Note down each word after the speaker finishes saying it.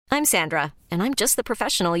I'm Sandra, and I'm just the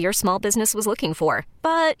professional your small business was looking for.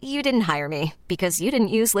 But you didn't hire me because you didn't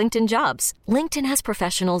use LinkedIn Jobs. LinkedIn has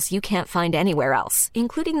professionals you can't find anywhere else,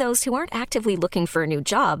 including those who aren't actively looking for a new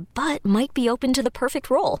job, but might be open to the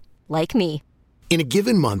perfect role, like me. In a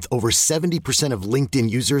given month, over 70% of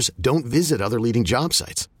LinkedIn users don't visit other leading job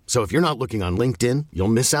sites. So if you're not looking on LinkedIn, you'll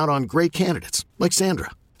miss out on great candidates like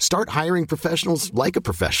Sandra. Start hiring professionals like a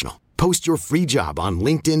professional. Post your free job on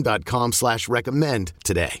linkedin.com/recommend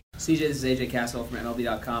today. CJ, this is AJ Castle from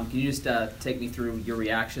MLB.com. Can you just take me through your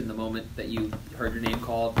reaction the moment that you heard your name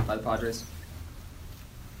called by the Padres?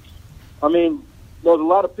 I mean, there was a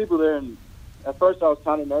lot of people there, and at first I was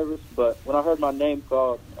kind of nervous, but when I heard my name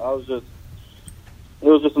called, it was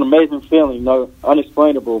just an amazing feeling,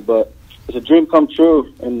 unexplainable, but it's a dream come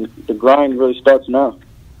true, and the grind really starts now.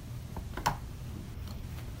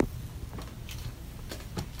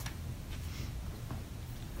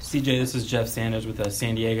 CJ, this is Jeff Sanders with the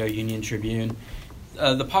San Diego Union Tribune.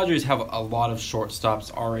 The Padres have a lot of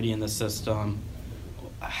shortstops already in the system.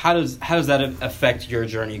 How does that affect your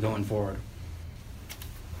journey going forward?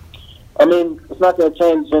 I mean, it's not going to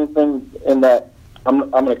change anything in that I'm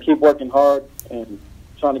going to keep working hard and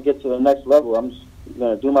trying to get to the next level. I'm just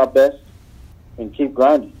going to do my best and keep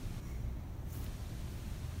grinding.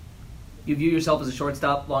 You view yourself as a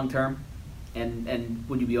shortstop long term, and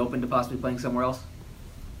would you be open to possibly playing somewhere else?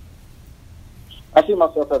 I see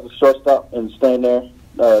myself as a shortstop and staying there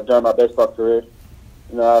during my baseball career.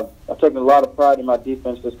 I've taken a lot of pride in my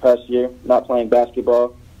defense this past year, not playing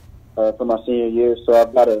basketball for my senior year, so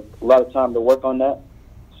I've got a lot of time to work on that.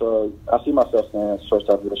 So I see myself staying at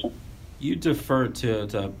shortstop position. You deferred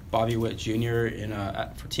to Bobby Witt Jr.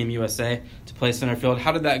 For Team USA to play center field.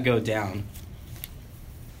 How did that go down?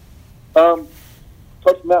 Coach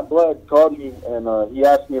Matt Blood called me, and he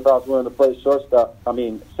asked me if I was willing to play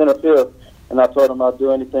center field. And I told him I'd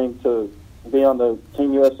do anything to be on the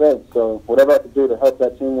Team USA. So whatever I could do to help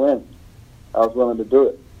that team win, I was willing to do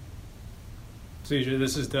it. CJ,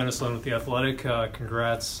 this is Dennis Lynn with The Athletic.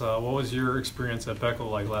 Congrats. What was your experience at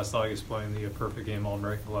Petco like last August playing the Perfect Game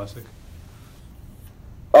All-American Classic?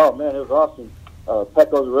 Oh, man, it was awesome.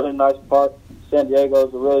 Petco's a really nice park. San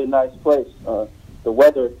Diego's a really nice place. The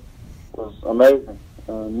weather was amazing.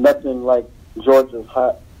 Nothing like Georgia's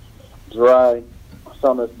hot, dry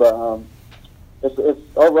summers, but it's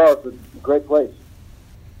overall it's a great place.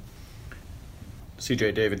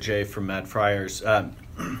 CJ, David J. from Matt Friars.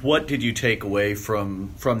 What did you take away from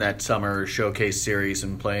that summer showcase series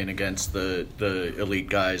and playing against the elite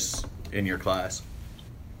guys in your class?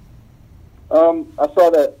 I saw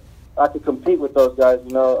that I could compete with those guys,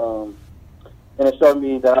 and it showed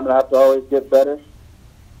me that I'm going to have to always get better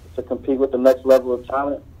to compete with the next level of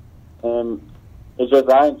talent. And it's just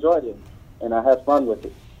I enjoyed it, and I had fun with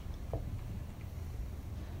it.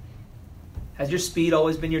 Has your speed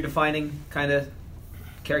always been your defining kind of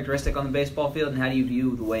characteristic on the baseball field, and how do you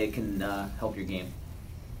view the way it can help your game?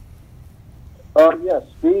 Yeah,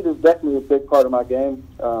 speed is definitely a big part of my game.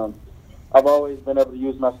 I've always been able to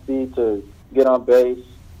use my speed to get on base,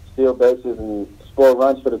 steal bases, and score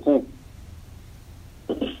runs for the team.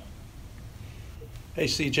 Hey,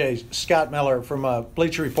 CJ, Scott Miller from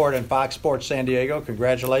Bleacher Report and Fox Sports San Diego.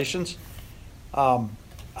 Congratulations.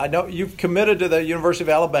 I know you've committed to the University of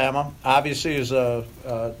Alabama, obviously as a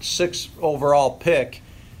 6th overall pick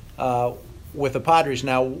with the Padres.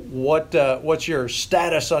 Now, what's your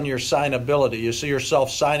status on your signability? You see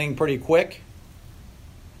yourself signing pretty quick?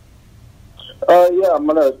 Yeah, I'm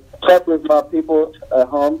going to check with my people at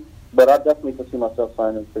home, but I definitely can see myself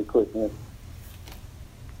signing pretty quick. Yeah.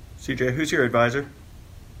 CJ, who's your advisor?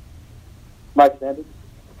 Mike Sanders.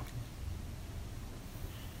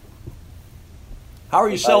 How are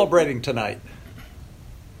you celebrating tonight?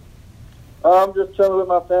 I'm just chilling with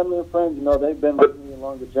my family and friends. They've been with me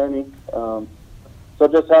along the journey. So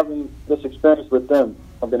just having this experience with them,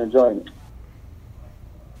 I've been enjoying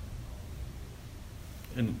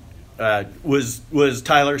it. And was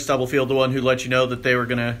Tyler Stubblefield the one who let you know that they were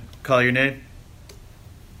going to call your name?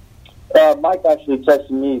 Mike actually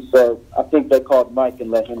texted me, so I think they called Mike and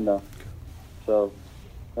let him know. So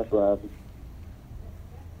that's what happened.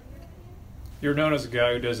 You're known as a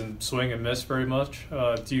guy who doesn't swing and miss very much.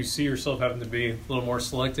 Do you see yourself having to be a little more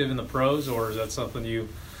selective in the pros, or is that something you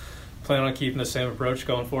plan on keeping the same approach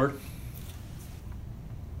going forward?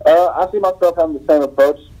 I see myself having the same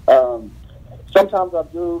approach. Sometimes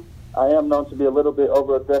I am known to be a little bit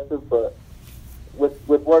over-aggressive, but with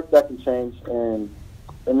work that can change. And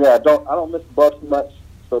yeah, I don't miss the ball too much,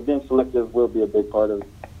 so being selective will be a big part of it.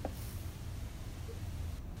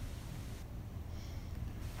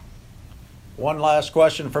 One last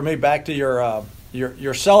question for me. Back to your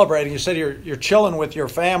you're celebrating. You said you're chilling with your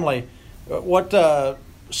family. What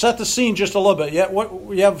set the scene just a little bit?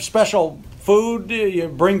 You have special food? You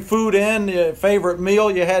bring food in? Your favorite meal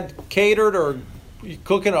you had catered, or you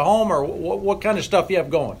cooking at home, or what kind of stuff you have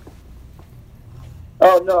going?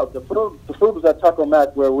 Oh no, the food was at Taco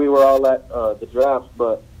Mac where we were all at the draft,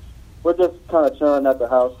 but we're just kind of chilling at the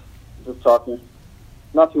house, just talking.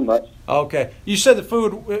 Not too much. Okay. You said the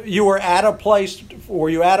food, you were at a place, were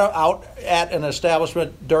you out at an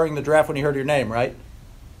establishment during the draft when you heard your name, right?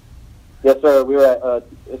 Yes, sir. We were at,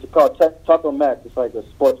 it's called Taco Mac. It's like a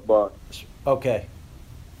sports bar. Okay.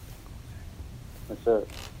 Yes, sir.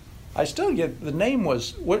 I still get, the name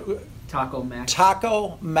was, what? Taco Mac.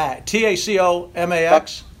 Taco Mac.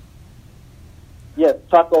 TACOMAX? Yes,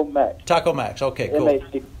 Taco Mac. Taco Max. Okay, cool.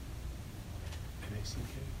 M-A-C.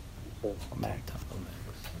 Mac.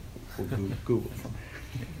 We'll Google.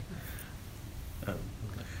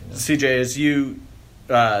 CJ,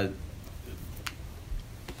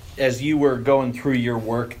 as you were going through your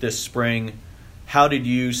work this spring, how did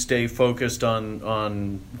you stay focused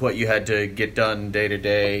on what you had to get done day to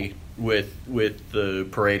day with the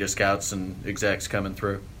parade of scouts and execs coming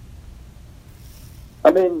through?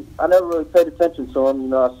 I mean, I never really paid attention to them. You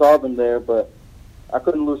know, I saw them there, but I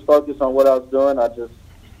couldn't lose focus on what I was doing. I just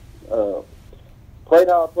played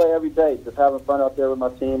how I play every day, just having fun out there with my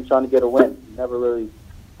team, trying to get a win. Never really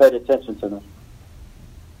paid attention to them.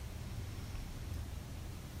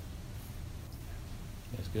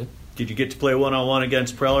 That's good. Did you get to play one-on-one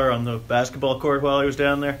against Preller on the basketball court while he was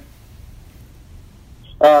down there?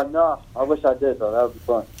 No, I wish I did, though. That would be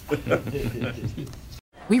fun.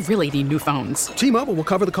 We really need new phones. T-Mobile will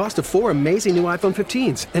cover the cost of 4 amazing new iPhone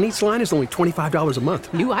 15s, and each line is only $25 a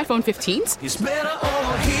month. New iPhone 15s? It's better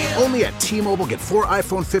over here. Only at T-Mobile, get 4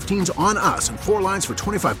 iPhone 15s on us and 4 lines for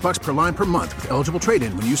 $25 per line per month with eligible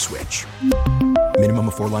trade-in when you switch. Minimum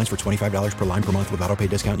of 4 lines for $25 per line per month with auto-pay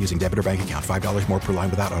discount using debit or bank account. $5 more per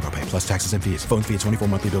line without auto-pay, plus taxes and fees. Phone fee at 24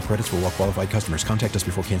 monthly bill credits for well-qualified customers. Contact us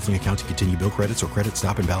before canceling account to continue bill credits or credit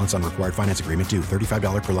stop and balance on required finance agreement due.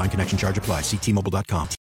 $35 per line connection charge applies. See T-Mobile.com.